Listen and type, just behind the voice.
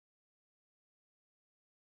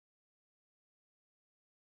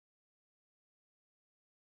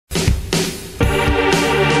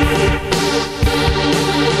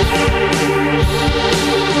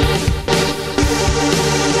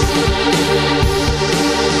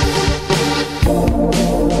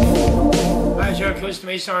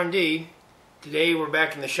Mesa R&D. Today we're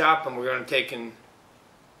back in the shop and we're going to take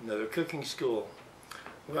another cooking school.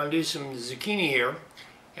 We're going to do some zucchini here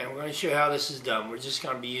and we're going to show you how this is done. We're just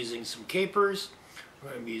going to be using some capers, we're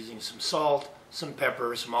going to be using some salt, some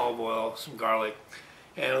pepper, some olive oil, some garlic,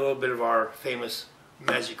 and a little bit of our famous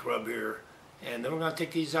magic rub here. And then we're going to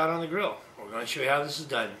take these out on the grill. We're going to show you how this is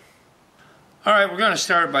done. Alright, we're going to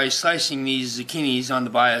start by slicing these zucchinis on the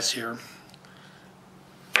bias here.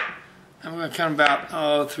 And we're going to cut them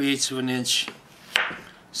about 3/8 of an inch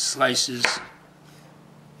slices.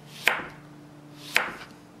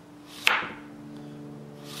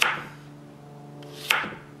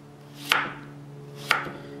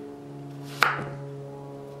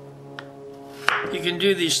 You can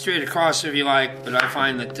do these straight across if you like, but I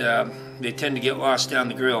find that they tend to get lost down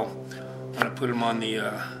the grill when I put them on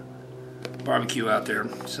the barbecue out there.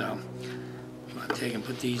 So I'm going to take and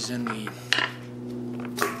put these in the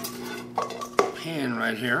pan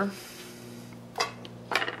right here.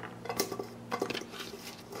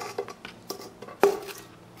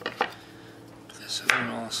 Get this one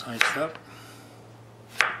all sliced up.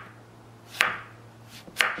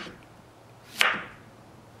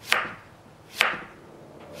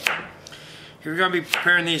 If you're going to be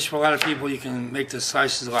preparing these for a lot of people, you can make the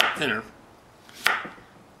slices a lot thinner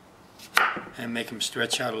and make them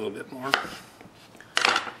stretch out a little bit more.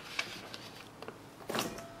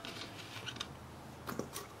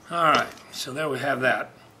 Alright, so there we have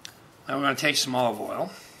that. Now we're going to take some olive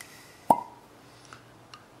oil.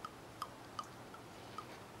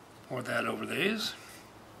 Pour that over these.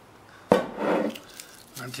 I'm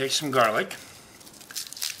going to take some garlic.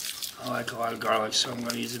 I like a lot of garlic, so I'm going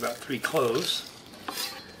to use about 3 cloves.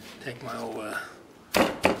 Take my old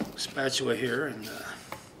spatula here and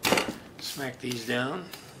smack these down.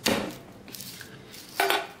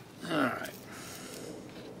 Alright.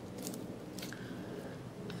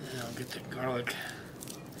 I'll get the garlic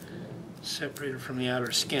separated from the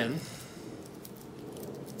outer skin.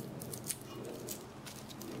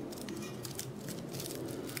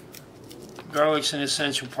 Garlic's an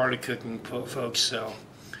essential part of cooking, folks, so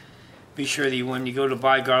be sure that when you go to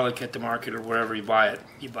buy garlic at the market or wherever you buy it,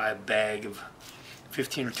 you buy a bag of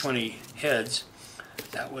 15 or 20 heads.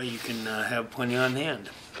 That way you can have plenty on hand.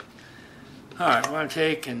 Alright, we're going to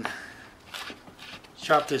take and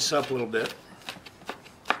chop this up a little bit.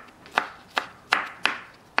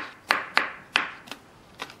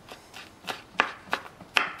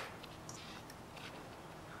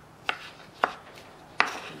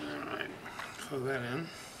 Alright, throw that in.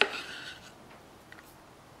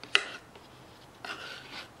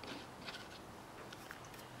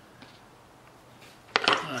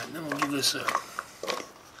 Alright, then we'll give this a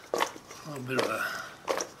little bit of a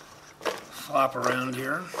flop around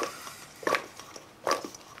here.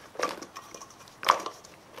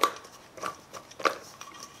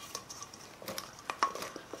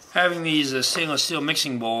 Having these stainless steel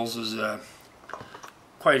mixing bowls is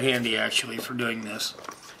quite handy actually for doing this,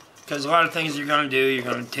 because a lot of things you're going to do, you're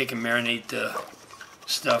going to take and marinate the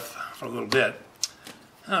stuff for a little bit.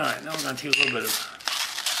 Alright, now we're going to take a little bit of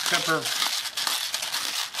pepper.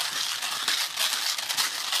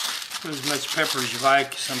 Put as much pepper as you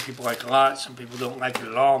like. Some people like a lot, some people don't like it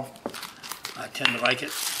at all. I tend to like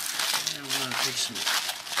it. And we're going to take some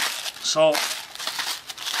salt.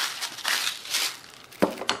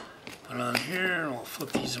 Put it on here, and we'll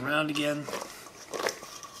flip these around again.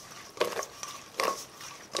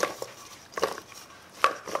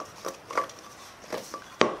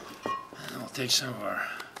 And we'll take some of our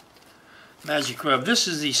magic rub. This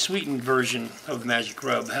is the sweetened version of magic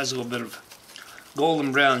rub. It has a little bit of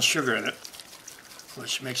golden brown sugar in it,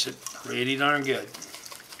 which makes it pretty darn good.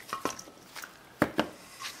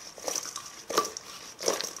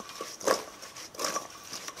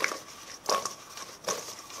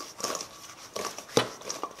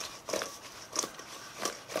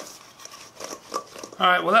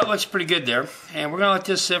 Alright, well that looks pretty good there, and we're going to let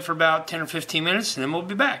this sit for about 10 or 15 minutes and then we'll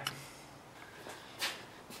be back.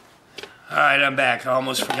 Alright, I'm back. I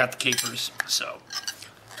almost forgot the capers, so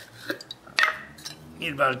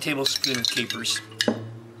need about a tablespoon of capers.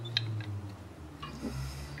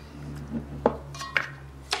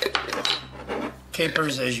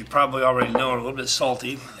 Capers, as you probably already know, are a little bit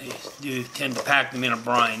salty. They do tend to pack them in a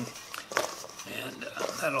brine, and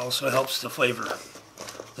that also helps to flavor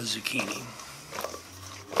the zucchini.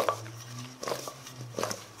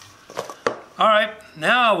 Alright,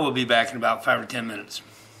 now we'll be back in about 5 or 10 minutes.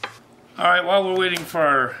 Alright, while we're waiting for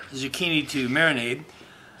our zucchini to marinate,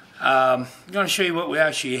 I'm going to show you what we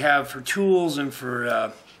actually have for tools and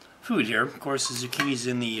for food here. Of course, the zucchini's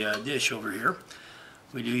in the dish over here.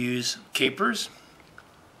 We do use capers,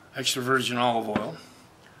 extra virgin olive oil,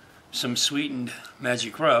 some sweetened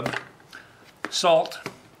magic rub, salt,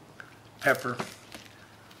 pepper,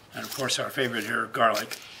 and of course our favorite here,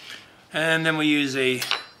 garlic. And then we use a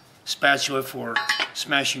spatula for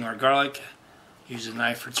smashing our garlic, use a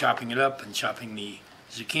knife for chopping it up and chopping the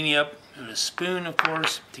zucchini up, and a spoon, of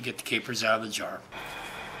course, to get the capers out of the jar.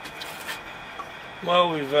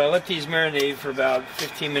 Well, we've let these marinate for about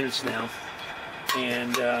 15 minutes now,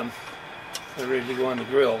 and they're ready to go on the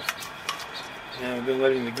grill. And we've been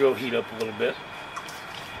letting the grill heat up a little bit.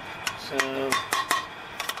 So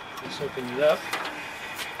let's open it up.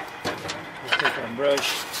 We'll take our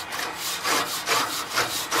brush,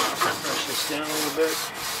 brush this down a little bit,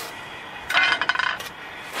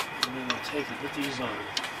 and then we'll take and put these on.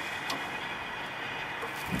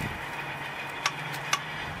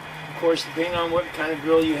 Of course, depending on what kind of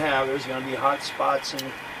grill you have, there's going to be hot spots and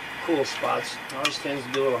cool spots. Ours tends to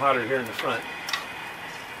be a little hotter here in the front.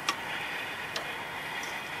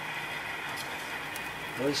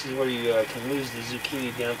 Well, this is where you can lose the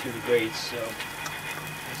zucchini down through the grates, so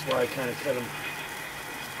that's why I kind of cut them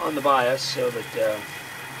on the bias so that they're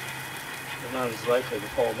not as likely to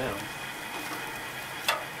fall down.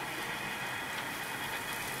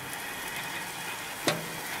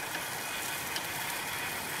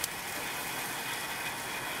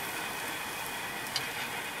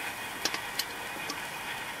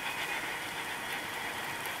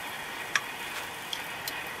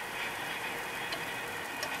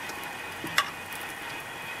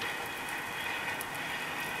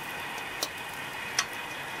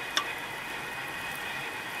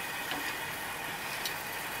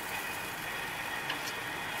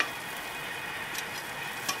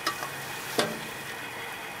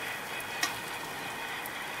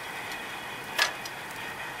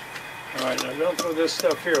 Alright, now don't throw this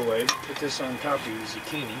stuff here away. Put this on top of your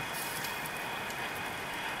zucchini.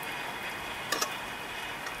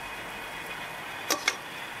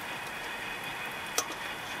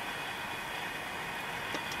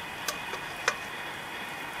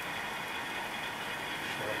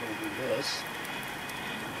 So we'll do this.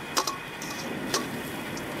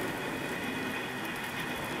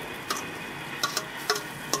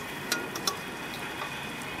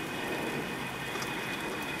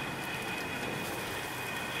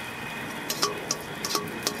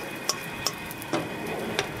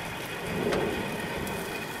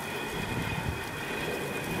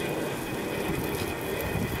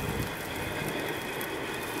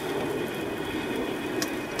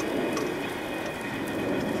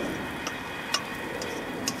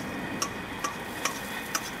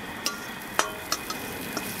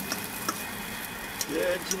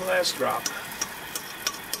 Good to the last drop.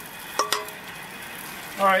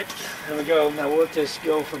 Alright, there we go. Now we'll let this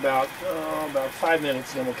go for about 5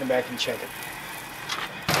 minutes, then we'll come back and check it.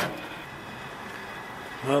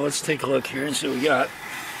 Well, let's take a look here and see what we got.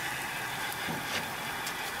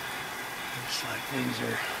 Looks like things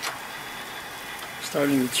are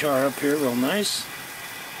starting to char up here real nice.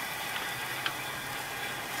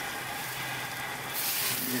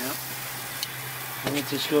 Yeah. We'll let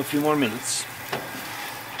this go a few more minutes.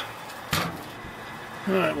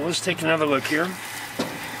 Alright, well, let's take another look here.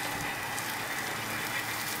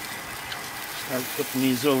 Start flipping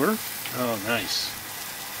these over. Oh, nice.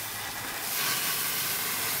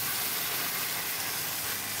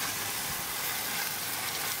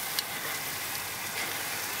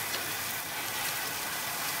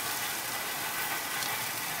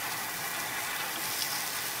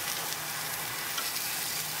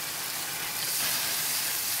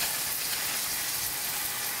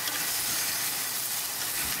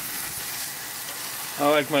 I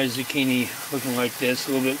like my zucchini looking like this,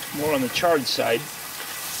 a little bit more on the charred side.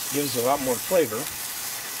 Gives a lot more flavor, as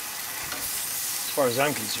far as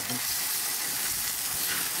I'm concerned.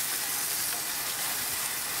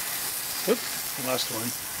 Oops, lost one.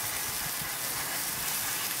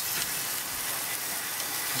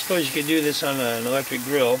 I suppose you could do this on an electric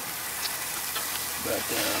grill, but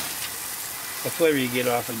the flavor you get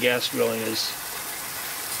off of gas grilling is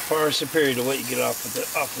far superior to what you get off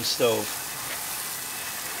the stove.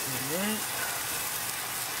 Alright.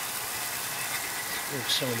 Move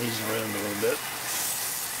some of these around a little bit.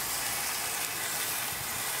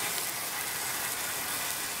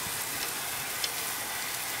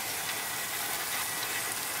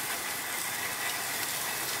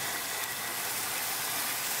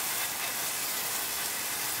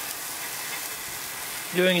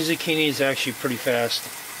 Doing zucchini is actually pretty fast.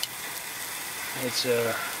 It's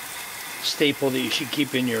a staple that you should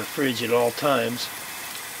keep in your fridge at all times.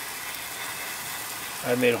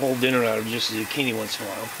 I've made a whole dinner out of just zucchini once in a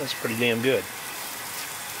while. That's pretty damn good.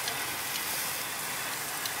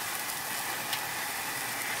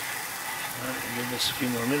 this a few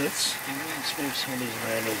more minutes. Let's move some of these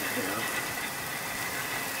around over here.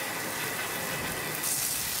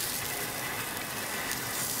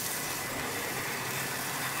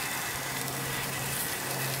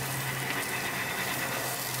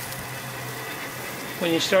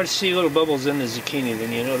 When you start to see little bubbles in the zucchini,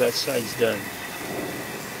 then you know that side's done.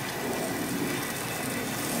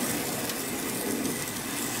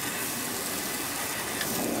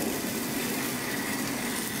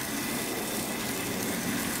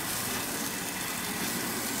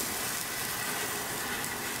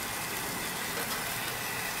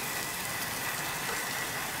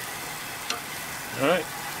 Alright,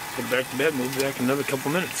 go back to bed, we'll be back in another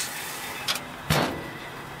couple minutes.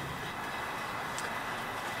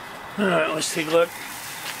 Alright, let's take a look.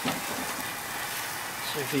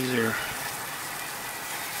 See if these are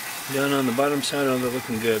done on the bottom side. Oh, they're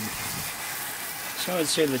looking good. So I'd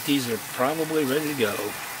say that these are probably ready to go.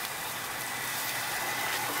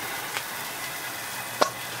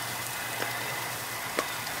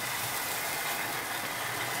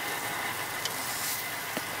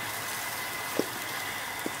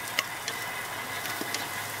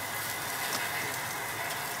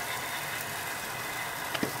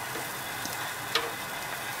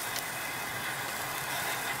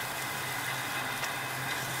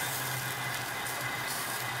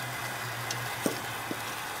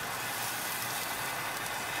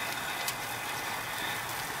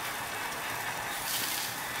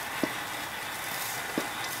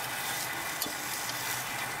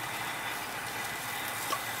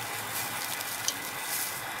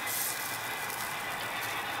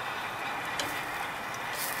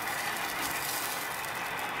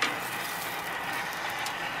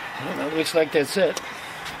 Well, that looks like that's it.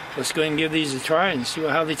 Let's go ahead and give these a try and see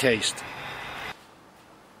how they taste.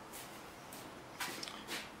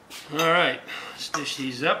 Alright, let's dish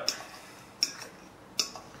these up.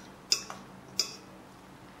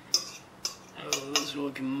 Oh, those are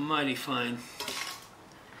looking mighty fine.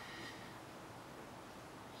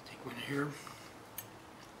 Take one here.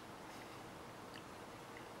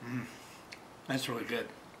 That's really good.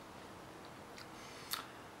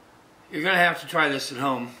 You're going to have to try this at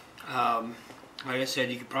home. Like I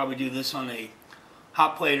said, you could probably do this on a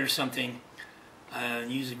hot plate or something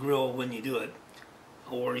and use a grill when you do it.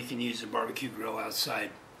 Or you can use a barbecue grill outside.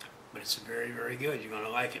 But it's very, very good. You're going to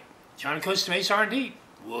like it. John Costa Mesa R&D.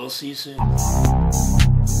 We'll see you soon.